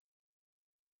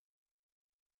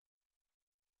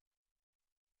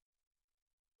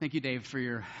Thank you, Dave, for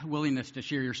your willingness to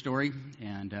share your story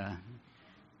and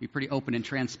be pretty open and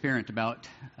transparent about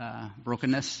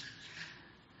brokenness.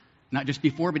 Not just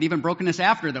before, but even brokenness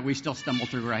after that we still stumble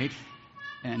through, right?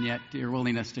 And yet your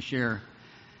willingness to share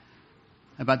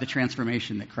about the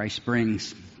transformation that Christ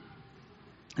brings.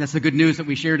 That's the good news that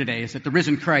we share today, is that the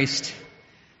risen Christ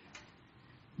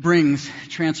brings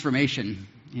transformation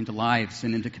into lives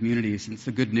and into communities. And it's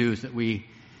the good news that we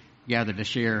gather to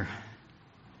share.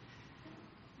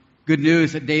 Good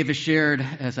news that Dave has shared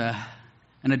as an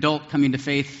adult coming to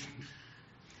faith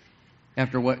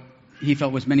after what he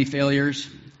felt was many failures.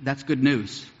 That's good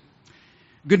news.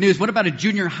 Good news. What about a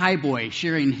junior high boy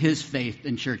sharing his faith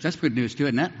in church? That's good news too,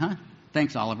 isn't it? Huh?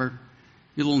 Thanks, Oliver.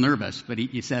 You're a little nervous, but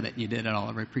you said it and you did it,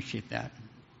 Oliver. I appreciate that.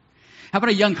 How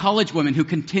about a young college woman who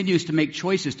continues to make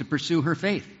choices to pursue her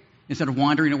faith instead of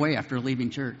wandering away after leaving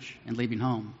church and leaving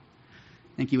home?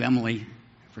 Thank you, Emily,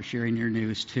 for sharing your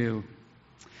news too.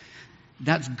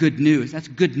 That's good news. That's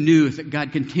good news that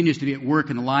God continues to be at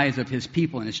work in the lives of His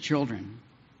people and His children.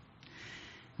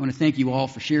 I want to thank you all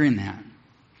for sharing that.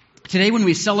 Today when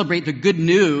we celebrate the good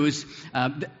news,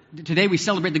 we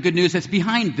celebrate the good news that's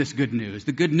behind this good news,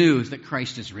 the good news that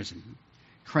Christ is risen.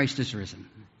 Christ is risen.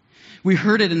 We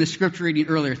heard it in the scripture reading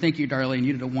earlier. Thank you, Darlene.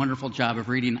 You did a wonderful job of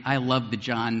reading. I love the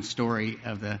John story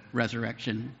of the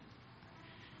resurrection.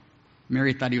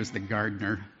 Mary thought he was the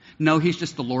gardener. No, he's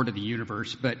just the Lord of the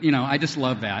universe. But, I just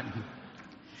love that.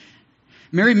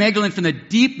 Mary Magdalene, from the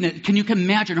deepness, can you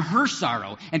imagine her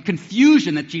sorrow and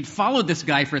confusion that she'd followed this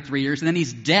guy for 3 years and then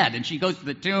he's dead and she goes to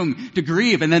the tomb to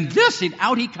grieve and then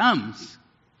out he comes.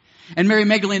 And Mary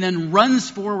Magdalene then runs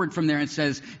forward from there and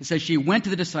says she went to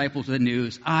the disciples with the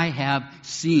news, I have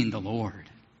seen the Lord.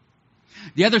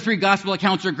 The other three gospel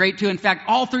accounts are great too. In fact,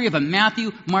 all three of them,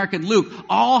 Matthew, Mark, and Luke,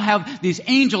 all have these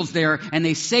angels there, and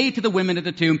they say to the women at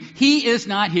the tomb, He is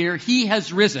not here, He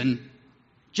has risen,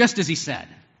 just as He said.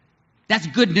 That's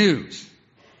good news.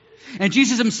 And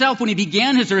Jesus Himself, when He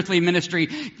began His earthly ministry,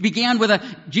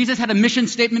 Jesus had a mission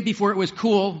statement before it was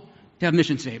cool to have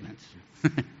mission statements.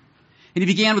 And He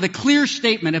began with a clear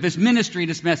statement of His ministry and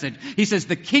His message. He says,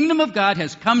 the kingdom of God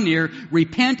has come near.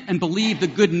 Repent and believe the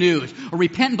good news. Or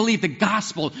repent and believe the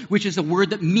gospel, which is a word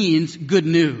that means good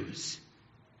news.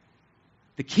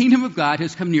 The kingdom of God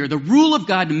has come near. The rule of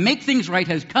God to make things right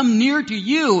has come near to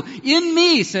you. In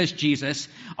me, says Jesus.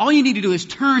 All you need to do is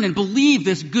turn and believe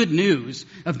this good news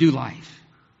of new life.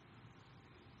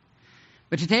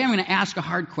 But today I'm going to ask a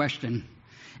hard question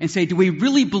and say, do we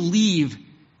really believe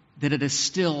that it is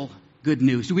still good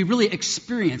news? Do we really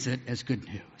experience it as good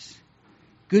news?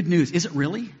 Good news. Is it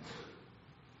really?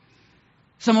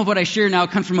 Some of what I share now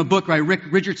comes from a book by Rick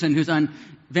Richardson, who's on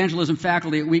evangelism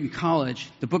faculty at Wheaton College.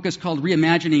 The book is called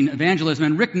Reimagining Evangelism,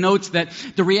 and Rick notes that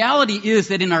the reality is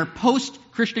that in our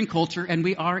post-Christian culture, and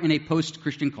we are in a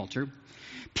post-Christian culture,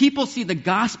 people see the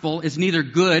gospel as neither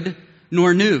good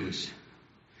nor news.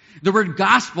 The word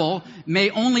gospel may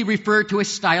only refer to a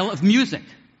style of music.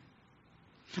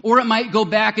 Or it might go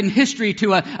back in history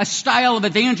to a style of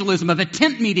evangelism, of a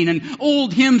tent meeting and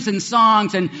old hymns and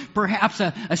songs and perhaps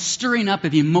a stirring up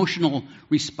of emotional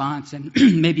response and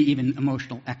maybe even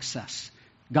emotional excess.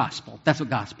 Gospel. That's what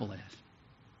gospel is.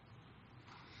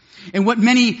 And what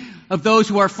many of those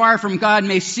who are far from God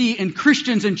may see in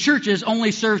Christians and churches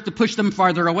only serves to push them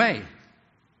farther away.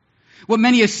 What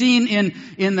many have seen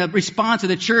in the response of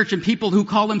the church and people who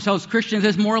call themselves Christians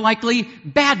is more likely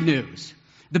bad news.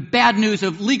 The bad news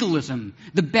of legalism,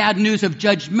 the bad news of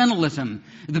judgmentalism,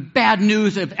 the bad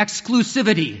news of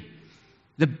exclusivity,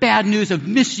 the bad news of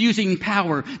misusing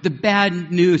power, the bad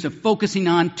news of focusing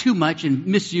on too much and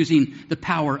misusing the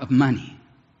power of money.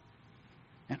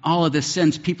 And all of this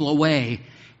sends people away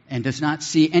and does not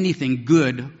see anything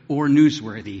good or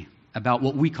newsworthy about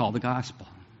what we call the gospel.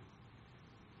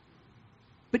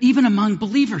 But even among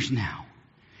believers now,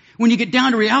 when you get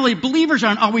down to reality, believers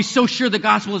aren't always so sure the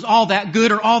gospel is all that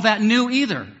good or all that new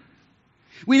either.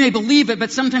 We may believe it,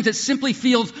 but sometimes it simply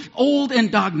feels old and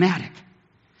dogmatic.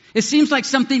 It seems like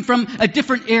something from a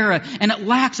different era, and it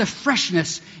lacks a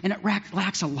freshness, and it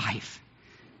lacks a life.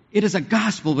 It is a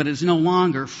gospel, but it is no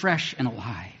longer fresh and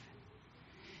alive.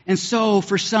 And so,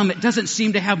 for some, it doesn't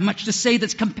seem to have much to say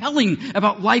that's compelling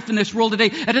about life in this world today.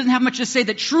 It doesn't have much to say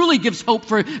that truly gives hope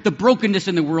for the brokenness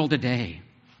in the world today.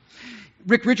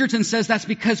 Rick Richardson says that's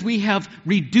because we have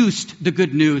reduced the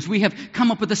good news. We have come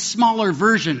up with a smaller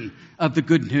version of the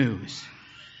good news.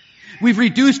 We've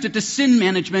reduced it to sin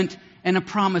management and a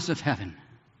promise of heaven.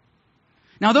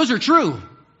 Now, those are true.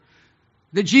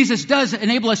 That Jesus does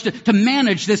enable us to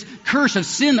manage this curse of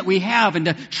sin that we have and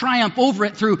to triumph over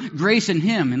it through grace in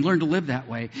Him and learn to live that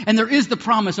way. And there is the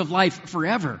promise of life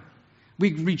forever.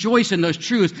 We rejoice in those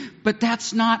truths, but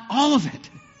that's not all of it.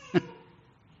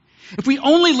 If we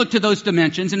only look to those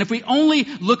dimensions, and if we only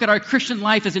look at our Christian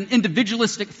life as an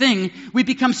individualistic thing, we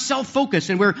become self-focused,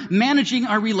 and we're managing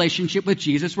our relationship with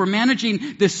Jesus. We're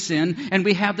managing this sin, and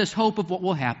we have this hope of what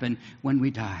will happen when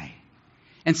we die.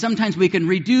 And sometimes we can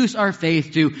reduce our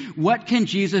faith to, what can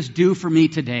Jesus do for me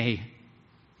today?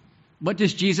 What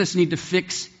does Jesus need to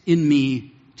fix in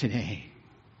me today?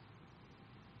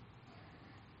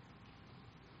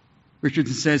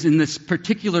 Richardson says, in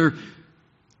particular,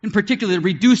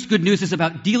 reduced good news is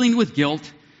about dealing with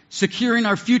guilt, securing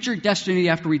our future destiny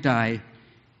after we die,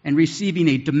 and receiving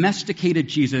a domesticated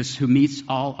Jesus who meets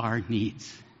all our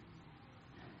needs.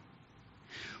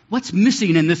 What's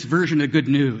missing in this version of good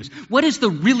news? What is the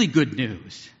really good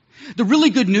news? The really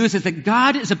good news is that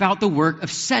God is about the work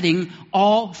of setting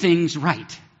all things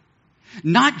right.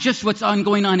 Not just what's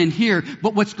going on in here,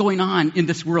 but what's going on in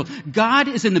this world. God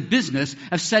is in the business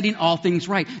of setting all things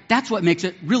right. That's what makes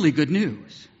it really good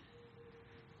news.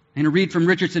 And to read from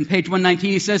Richardson, page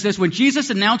 119, he says this, when Jesus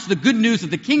announced the good news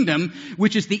of the kingdom,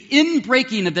 which is the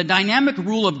inbreaking of the dynamic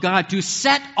rule of God to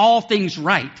set all things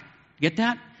right. Get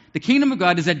that? The kingdom of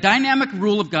God is a dynamic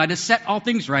rule of God to set all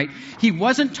things right. He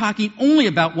wasn't talking only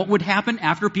about what would happen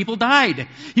after people died.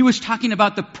 He was talking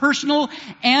about the personal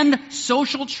and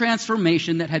social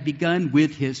transformation that had begun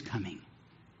with his coming.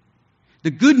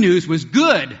 The good news was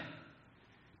good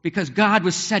because God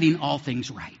was setting all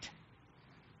things right.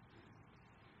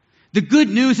 The good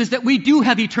news is that we do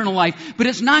have eternal life, but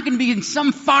it's not going to be in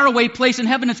some faraway place in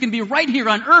heaven. It's going to be right here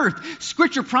on earth.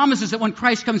 Scripture promises that when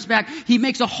Christ comes back, he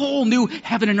makes a whole new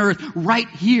heaven and earth right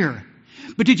here.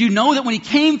 But did you know that when he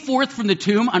came forth from the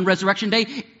tomb on Resurrection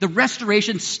Day, the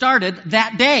restoration started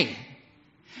that day?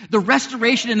 The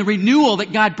restoration and the renewal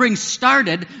that God brings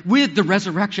started with the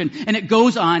resurrection, and it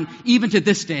goes on even to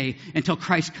this day until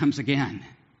Christ comes again.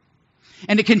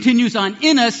 And it continues on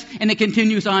in us, and it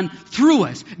continues on through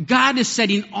us. God is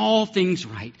setting all things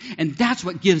right. And that's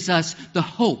what gives us the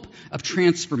hope of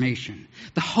transformation.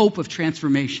 The hope of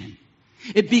transformation.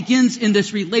 It begins in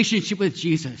this relationship with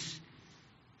Jesus.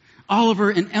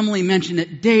 Oliver and Emily mentioned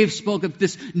that Dave spoke of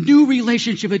this new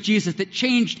relationship with Jesus that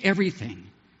changed everything.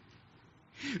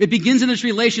 It begins in this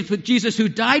relationship with Jesus who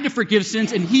died to forgive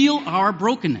sins and heal our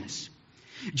brokenness.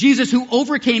 Jesus, who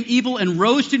overcame evil and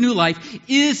rose to new life,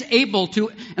 is able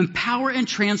to empower and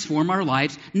transform our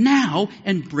lives now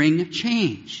and bring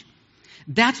change.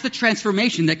 That's the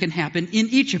transformation that can happen in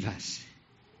each of us.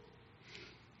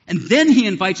 And then he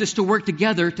invites us to work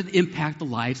together to impact the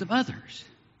lives of others.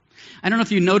 I don't know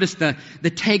if you noticed the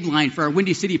tagline for our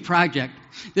Windy City project.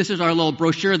 This is our little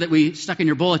brochure that we stuck in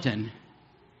your bulletin.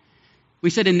 We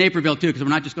said in Naperville too, because we're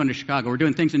not just going to Chicago. We're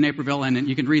doing things in Naperville, and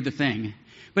you can read the thing.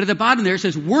 But at the bottom there it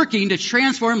says, working to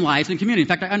transform lives and community. In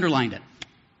fact, I underlined it.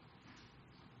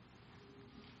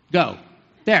 Go.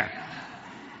 There.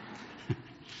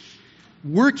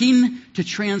 Working to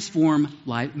transform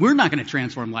lives. We're not going to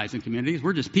transform lives and communities.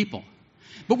 We're just people.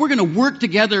 But we're going to work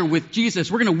together with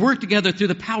Jesus. We're going to work together through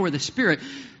the power of the Spirit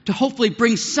to hopefully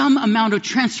bring some amount of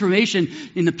transformation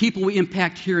in the people we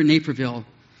impact here in Naperville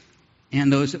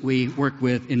and those that we work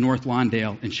with in North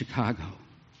Lawndale and Chicago.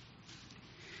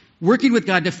 Working with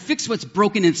God to fix what's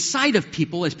broken inside of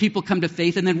people as people come to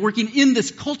faith, and then working in this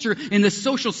culture, in this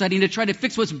social setting, to try to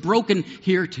fix what's broken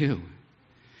here too.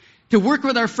 To work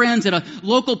with our friends at a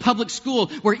local public school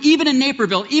where even in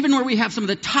Naperville, even where we have some of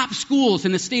the top schools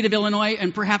in the state of Illinois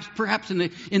and perhaps in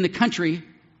the country,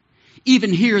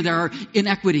 even here there are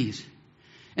inequities.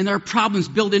 And there are problems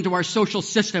built into our social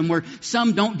system where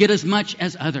some don't get as much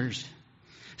as others.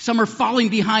 Some are falling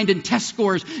behind in test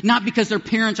scores, not because their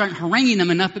parents aren't haranguing them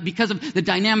enough, but because of the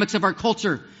dynamics of our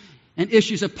culture and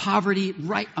issues of poverty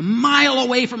right a mile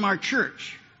away from our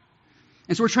church.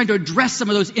 And so we're trying to address some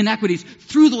of those inequities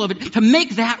through the love to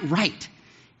make that right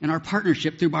in our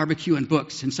partnership through barbecue and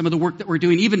books and some of the work that we're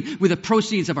doing, even with the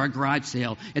proceeds of our garage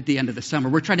sale at the end of the summer.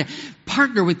 We're trying to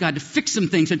partner with God to fix some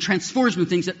things and transform some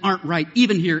things that aren't right,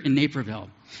 even here in Naperville.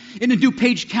 In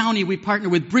DuPage County, we partner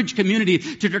with Bridge Community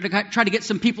to try to get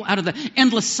some people out of the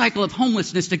endless cycle of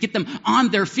homelessness, to get them on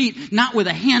their feet, not with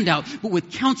a handout, but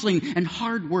with counseling and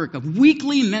hard work of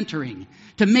weekly mentoring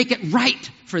to make it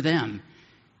right for them.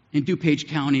 In DuPage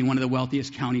County, one of the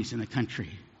wealthiest counties in the country.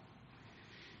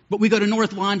 But we go to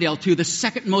North Lawndale, too, the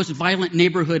second most violent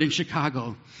neighborhood in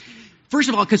Chicago. First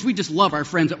of all, because we just love our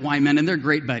friends at Wyman, and they're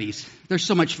great buddies. They're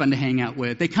so much fun to hang out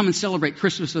with. They come and celebrate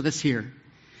Christmas with us here.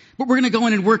 But we're going to go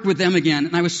in and work with them again.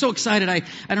 And I was so excited. I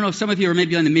don't know if some of you are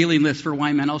maybe on the mailing list for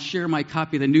Wyman. I'll share my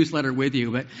copy of the newsletter with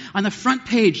you. But on the front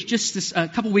page, just a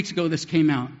couple weeks ago, this came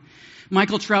out.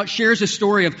 Michael Trout shares a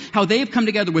story of how they have come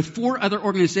together with 4 other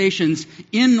organizations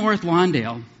in North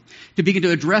Lawndale to begin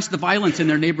to address the violence in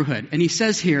their neighborhood. And he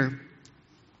says here,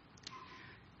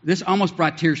 this almost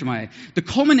brought tears to my eye. The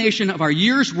culmination of our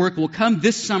year's work will come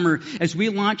this summer as we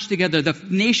launch together the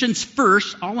nation's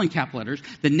first, all in cap letters,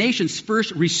 the nation's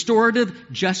first restorative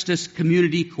justice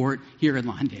community court here in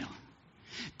Lawndale.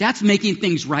 That's making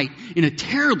things right in a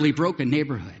terribly broken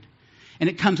neighborhood. And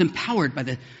it comes empowered by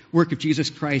the work of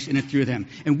Jesus Christ in and through them.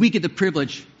 And we get the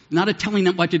privilege, not of telling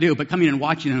them what to do, but coming and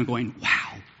watching them and going,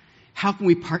 wow, how can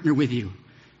we partner with you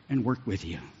and work with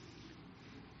you?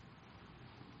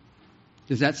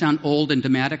 Does that sound old and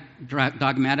dogmatic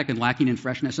and lacking in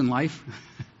freshness in life?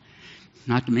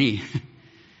 Not to me.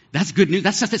 That's good news.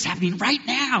 That's stuff that's happening right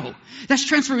now. That's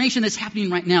transformation that's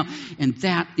happening right now. And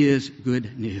that is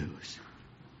good news.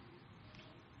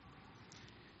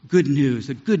 Good news.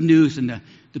 The good news and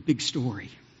the big story.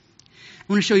 I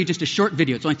want to show you just a short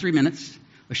video. It's only 3 minutes.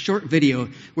 A short video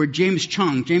where James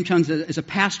Chung is a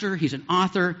pastor. He's an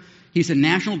author. He's the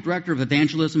National Director of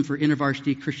Evangelism for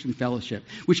InterVarsity Christian Fellowship,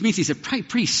 which means he's a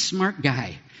pretty smart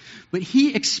guy. But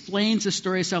he explains the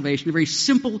story of salvation in a very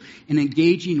simple and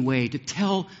engaging way to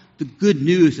tell the good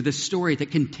news of this story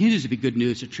that continues to be good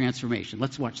news of transformation.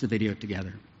 Let's watch the video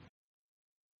together.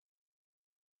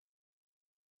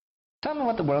 Tell me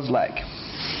what the world's like.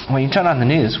 When you turn on the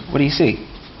news, what do you see?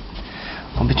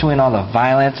 Well, between all the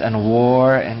violence and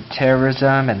war and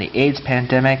terrorism and the AIDS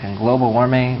pandemic and global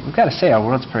warming, we've got to say our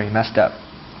world's pretty messed up.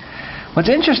 What's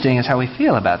interesting is how we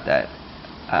feel about that.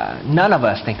 None of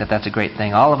us think that that's a great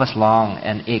thing. All of us long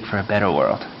and ache for a better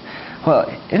world. Well,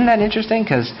 isn't that interesting?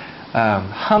 Because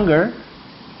hunger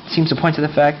seems to point to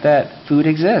the fact that food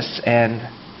exists, and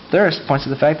thirst points to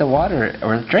the fact that water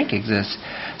or drink exists.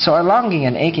 So our longing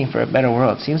and aching for a better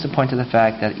world seems to point to the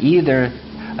fact that either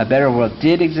a better world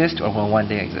did exist or will one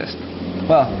day exist.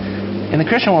 Well, in the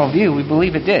Christian worldview, we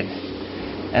believe it did.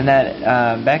 And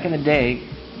that back in the day,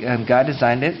 God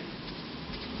designed it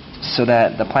so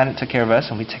that the planet took care of us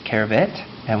and we took care of it,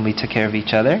 and we took care of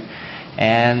each other,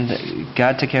 and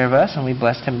God took care of us and we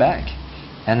blessed Him back.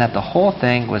 And that the whole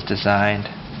thing was designed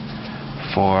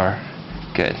for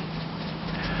good.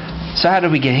 So how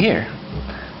did we get here?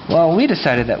 Well, we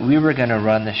decided that we were going to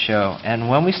run the show, and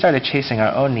when we started chasing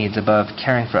our own needs above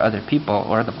caring for other people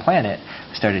or the planet,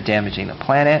 we started damaging the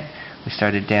planet, we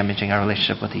started damaging our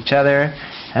relationship with each other,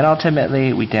 and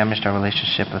ultimately we damaged our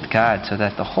relationship with God, so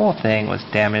that the whole thing was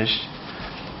damaged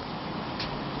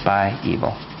by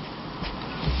evil.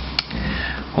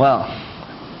 Well,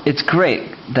 it's great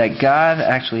that God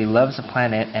actually loves the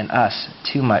planet and us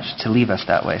too much to leave us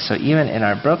that way. So even in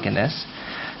our brokenness,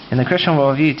 in the Christian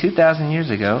worldview, 2,000 years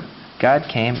ago, God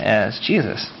came as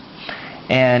Jesus.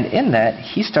 And in that,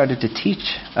 He started to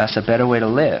teach us a better way to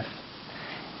live,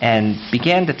 and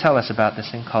began to tell us about this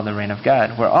thing called the reign of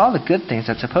God, where all the good things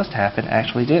that's supposed to happen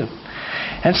actually do.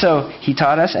 And so He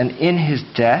taught us, and in His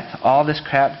death, all this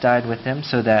crap died with Him,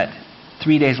 so that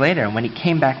 3 days later, when He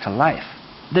came back to life,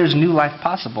 there's new life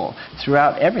possible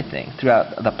throughout everything,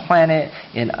 throughout the planet,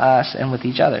 in us, and with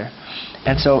each other.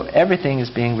 And so everything is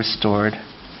being restored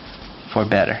for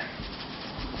better.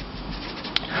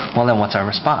 Well, then what's our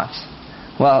response?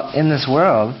 Well, in this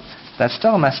world that's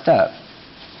still messed up,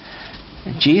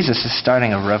 Jesus is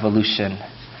starting a revolution,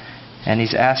 and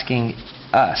He's asking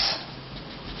us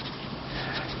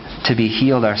to be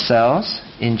healed ourselves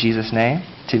in Jesus' name,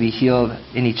 to be healed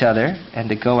in each other, and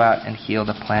to go out and heal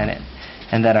the planet.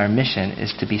 And that our mission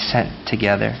is to be sent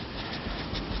together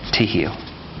to heal.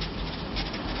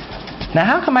 Now,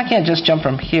 how come I can't just jump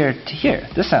from here to here?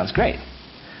 This sounds great.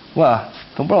 Well,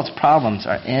 the world's problems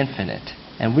are infinite,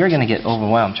 and we're going to get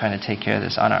overwhelmed trying to take care of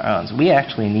this on our own. We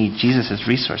actually need Jesus'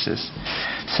 resources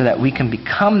so that we can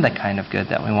become the kind of good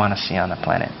that we want to see on the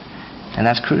planet. And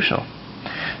that's crucial.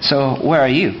 So, where are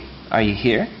you? Are you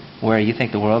here, where you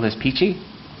think the world is peachy?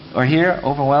 Or here,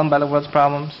 overwhelmed by the world's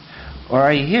problems? Or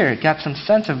are you here, got some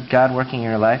sense of God working in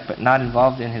your life, but not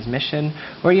involved in His mission?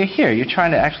 Or you're here, you're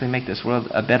trying to actually make this world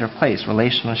a better place,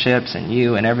 relationships and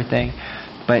you and everything,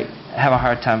 but have a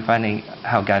hard time finding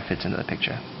how God fits into the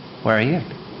picture. Where are you?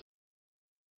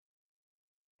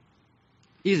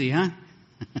 Easy, huh?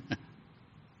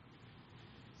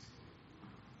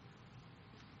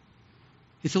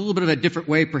 It's a little bit of a different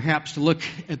way, perhaps, to look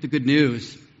at the good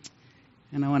news.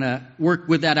 And I want to work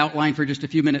with that outline for just a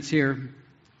few minutes here.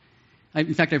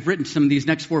 In fact, I've written some of these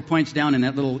next 4 points down in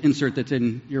that little insert that's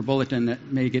in your bulletin that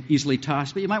may get easily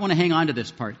tossed, but you might want to hang on to this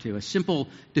part too. A simple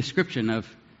description of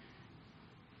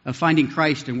finding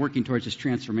Christ and working towards His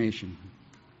transformation.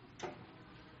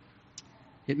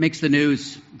 It makes the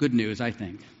news good news, I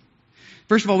think.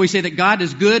 First of all, we say that God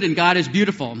is good and God is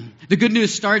beautiful. The good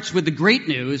news starts with the great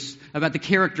news about the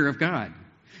character of God.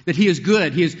 That He is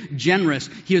good, He is generous,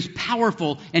 He is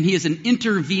powerful, and He is an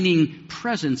intervening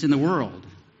presence in the world.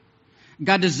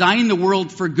 God designed the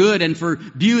world for good and for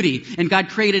beauty, and God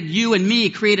created you and me,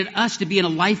 created us to be in a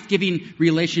life-giving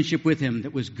relationship with Him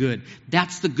that was good.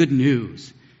 That's the good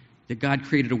news, that God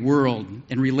created a world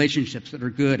and relationships that are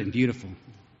good and beautiful.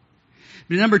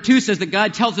 But number 2 says that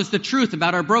God tells us the truth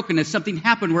about our brokenness. Something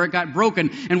happened where it got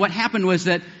broken, and what happened was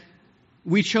that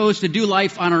we chose to do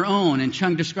life on our own, and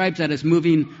Chung describes that as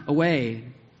moving away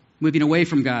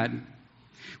from God.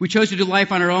 We chose to do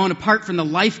life on our own apart from the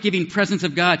life-giving presence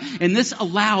of God, and this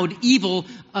allowed evil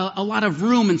a lot of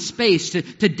room and space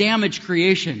to damage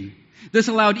creation. This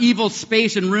allowed evil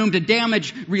space and room to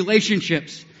damage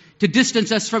relationships, to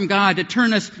distance us from God, to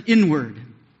turn us inward.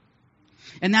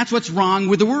 And that's what's wrong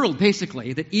with the world,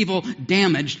 basically, that evil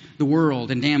damaged the world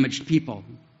and damaged people.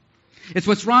 It's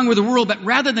what's wrong with the world, but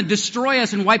rather than destroy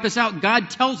us and wipe us out, God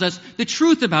tells us the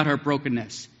truth about our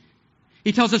brokenness.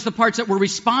 He tells us the parts that we're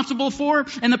responsible for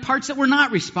and the parts that we're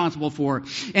not responsible for.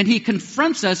 And He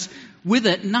confronts us with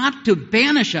it, not to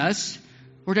banish us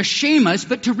or to shame us,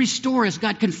 but to restore us.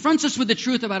 God confronts us with the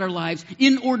truth about our lives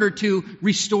in order to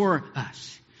restore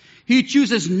us. He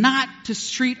chooses not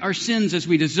to treat our sins as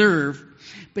we deserve,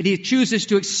 but He chooses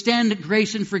to extend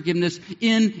grace and forgiveness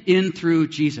in through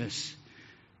Jesus,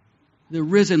 the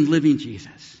risen, living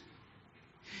Jesus.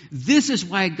 This is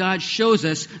why God shows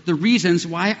us the reasons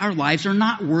why our lives are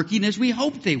not working as we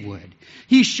hoped they would.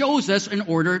 He shows us in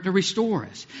order to restore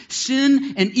us.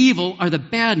 Sin and evil are the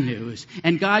bad news,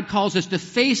 and God calls us to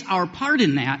face our part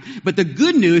in that. But the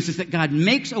good news is that God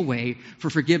makes a way for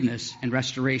forgiveness and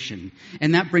restoration.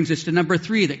 And that brings us to number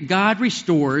 3, that God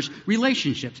restores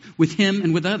relationships with Him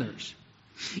and with others.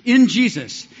 In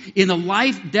Jesus, in the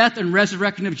life, death, and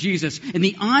resurrection of Jesus, in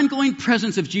the ongoing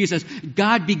presence of Jesus,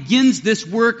 God begins this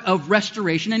work of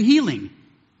restoration and healing.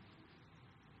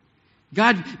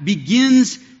 God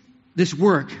begins this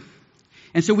work.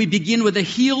 And so we begin with a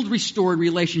healed, restored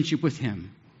relationship with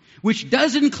Him, which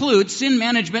does include sin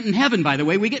management in heaven, by the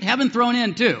way. We get heaven thrown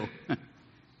in, too.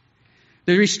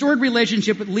 The restored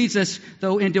relationship leads us,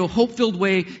 though, into a hope-filled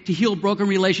way to heal broken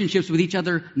relationships with each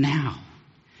other now.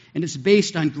 And it's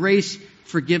based on grace,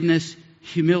 forgiveness,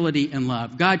 humility, and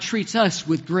love. God treats us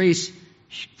with grace,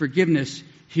 forgiveness,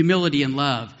 humility, and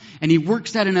love. And He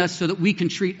works that in us so that we can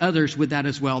treat others with that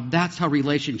as well. That's how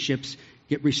relationships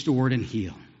get restored and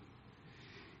healed.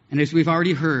 And as we've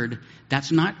already heard,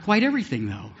 that's not quite everything,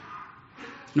 though.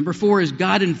 Number 4 is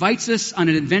God invites us on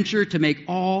an adventure to make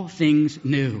all things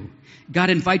new. God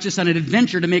invites us on an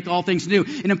adventure to make all things new.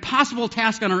 An impossible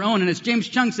task on our own. And as James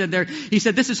Chung said there, he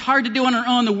said, this is hard to do on our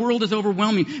own. The world is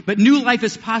overwhelming. But new life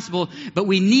is possible. But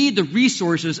we need the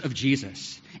resources of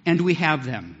Jesus. And we have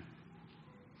them.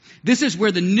 This is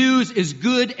where the news is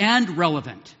good and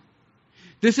relevant.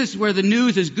 This is where the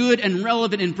news is good and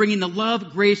relevant in bringing the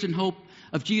love, grace, and hope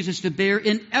of Jesus to bear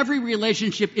in every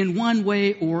relationship in one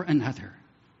way or another.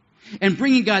 And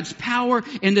bringing God's power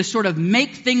and this sort of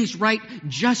make things right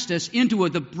justice into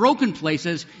the broken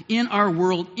places in our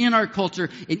world, in our culture,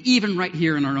 and even right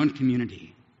here in our own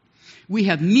community. We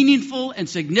have meaningful and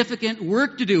significant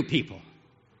work to do, people.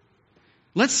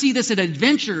 Let's see this as an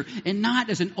adventure and not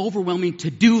as an overwhelming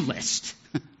to-do list,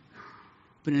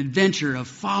 but an adventure of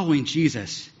following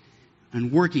Jesus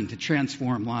and working to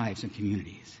transform lives and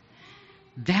communities.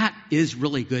 That is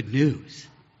really good news.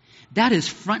 That is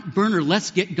front burner,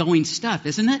 let's get going stuff,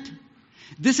 isn't it?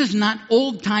 This is not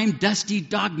old-time, dusty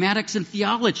dogmatics and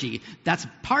theology. That's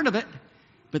part of it.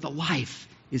 But the life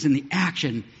is in the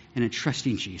action and in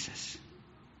trusting Jesus.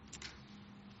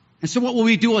 And so what will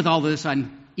we do with all this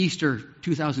on Easter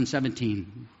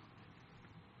 2017?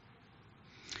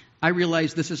 I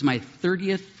realize this is my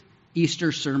 30th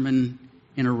Easter sermon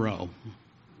in a row.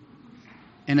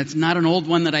 And it's not an old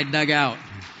one that I dug out.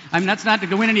 I mean, that's not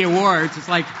to win any awards. It's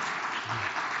like...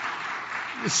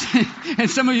 And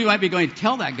some of you might be going,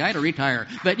 tell that guy to retire.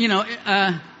 But,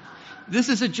 this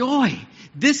is a joy.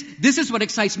 This is what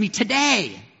excites me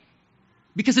today.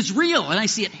 Because it's real and I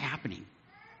see it happening.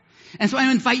 And so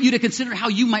I invite you to consider how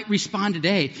you might respond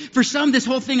today. For some, this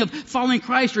whole thing of following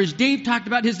Christ, or as Dave talked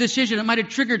about his decision, it might have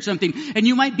triggered something. And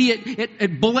you might be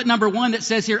at bullet number 1 that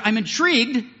says here, I'm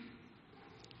intrigued.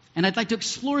 And I'd like to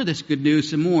explore this good news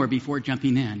some more before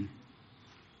jumping in.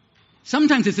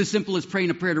 Sometimes it's as simple as praying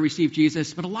a prayer to receive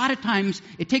Jesus, but a lot of times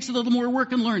it takes a little more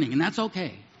work and learning, and that's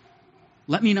okay.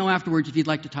 Let me know afterwards if you'd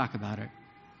like to talk about it,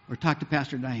 or talk to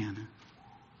Pastor Diana.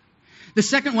 The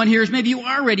second one here is maybe you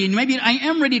are ready, and maybe I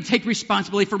am ready to take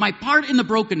responsibility for my part in the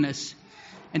brokenness,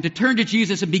 and to turn to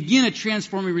Jesus and begin a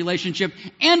transforming relationship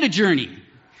and a journey.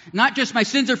 Not just my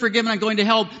sins are forgiven, I'm going to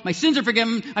hell. My sins are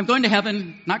forgiven, I'm going to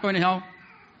heaven, not going to hell.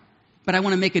 But I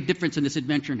want to make a difference in this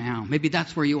adventure now. Maybe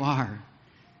that's where you are.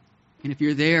 And if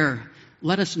you're there,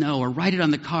 let us know or write it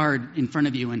on the card in front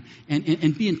of you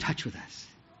and be in touch with us.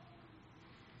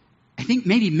 I think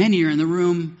maybe many are in the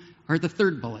room are the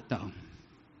third bullet, though.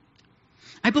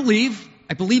 I believe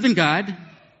in God.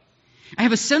 I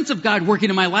have a sense of God working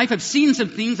in my life. I've seen some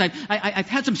things. I've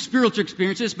had some spiritual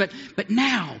experiences, but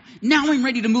now I'm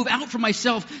ready to move out from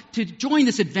myself to join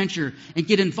this adventure and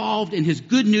get involved in His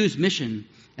good news mission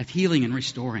of healing and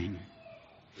restoring.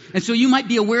 And so you might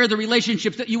be aware of the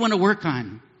relationships that you want to work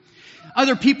on.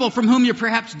 Other people from whom you're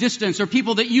perhaps distant, or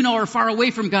people that you know are far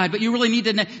away from God, but you really need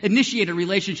to initiate a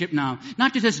relationship now.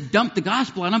 Not to just dump the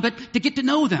gospel on them, but to get to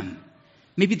know them.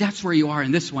 Maybe that's where you are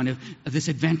in this one, of this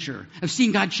adventure, of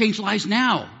seeing God change lives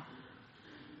now.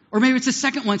 Or maybe it's the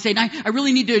second one, saying, I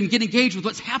really need to get engaged with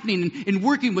what's happening in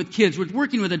working with kids, with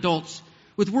working with adults,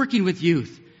 with working with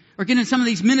youth, or get in some of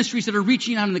these ministries that are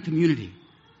reaching out in the community.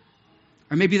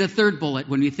 Or maybe the third bullet,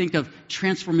 when we think of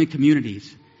transforming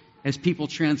communities as people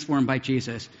transformed by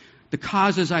Jesus, the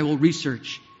causes I will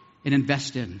research and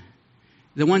invest in.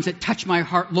 The ones that touch my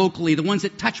heart locally, the ones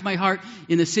that touch my heart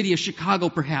in the city of Chicago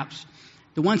perhaps,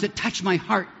 the ones that touch my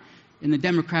heart in the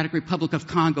Democratic Republic of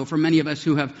Congo, for many of us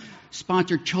who have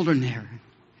sponsored children there.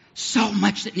 So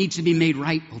much that needs to be made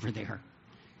right over there.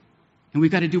 And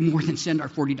we've got to do more than send our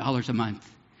 $40 a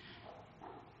month.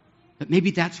 But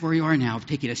maybe that's where you are now, of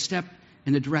taking a step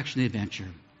in the direction of adventure.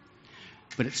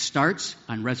 But it starts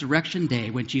on Resurrection Day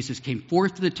when Jesus came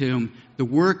forth to the tomb. The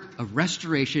work of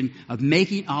restoration, of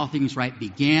making all things right,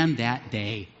 began that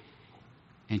day.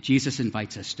 And Jesus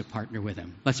invites us to partner with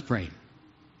Him. Let's pray.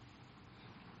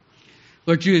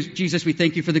 Lord Jesus, we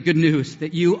thank You for the good news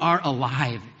that You are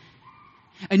alive.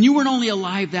 And You weren't only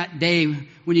alive that day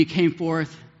when You came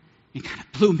forth and kind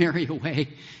of blew Mary away,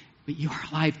 but You are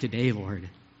alive today, Lord.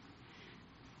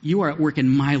 You are at work in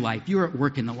my life. You are at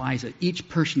work in the lives of each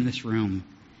person in this room.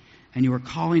 And You are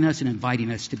calling us and inviting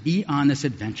us to be on this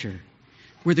adventure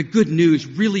where the good news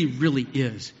really, really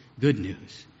is good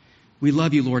news. We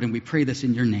love You, Lord, and we pray this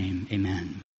in Your name.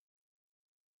 Amen.